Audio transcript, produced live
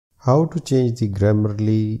How to change the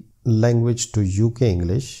Grammarly language to UK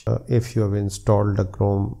English. If you have installed a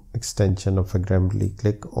Chrome extension of a Grammarly,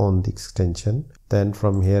 click on the extension. Then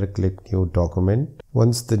from here click new document.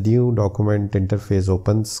 Once the new document interface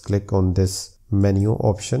opens, click on this menu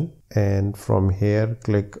option, and from here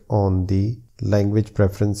click on the language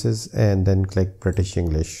preferences and then click British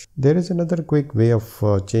English. There is another quick way of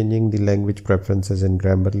changing the language preferences in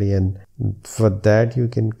Grammarly, and for that you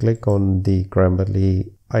can click on the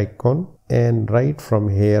Grammarly icon, and right from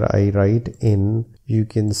here I write in, you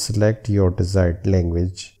can select your desired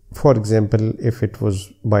language. For example, if it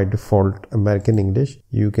was by default American English,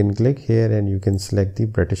 you can click here and you can select the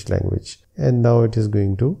British language, and now it is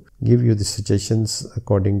going to give you the suggestions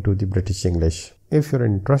according to the British English. If you're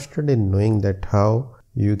interested in knowing that how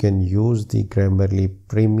you can use the Grammarly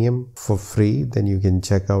Premium for free, then you can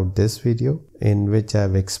check out this video in which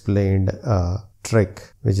I've explained a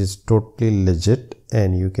trick which is totally legit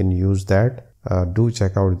and you can use that. Do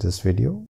check out this video.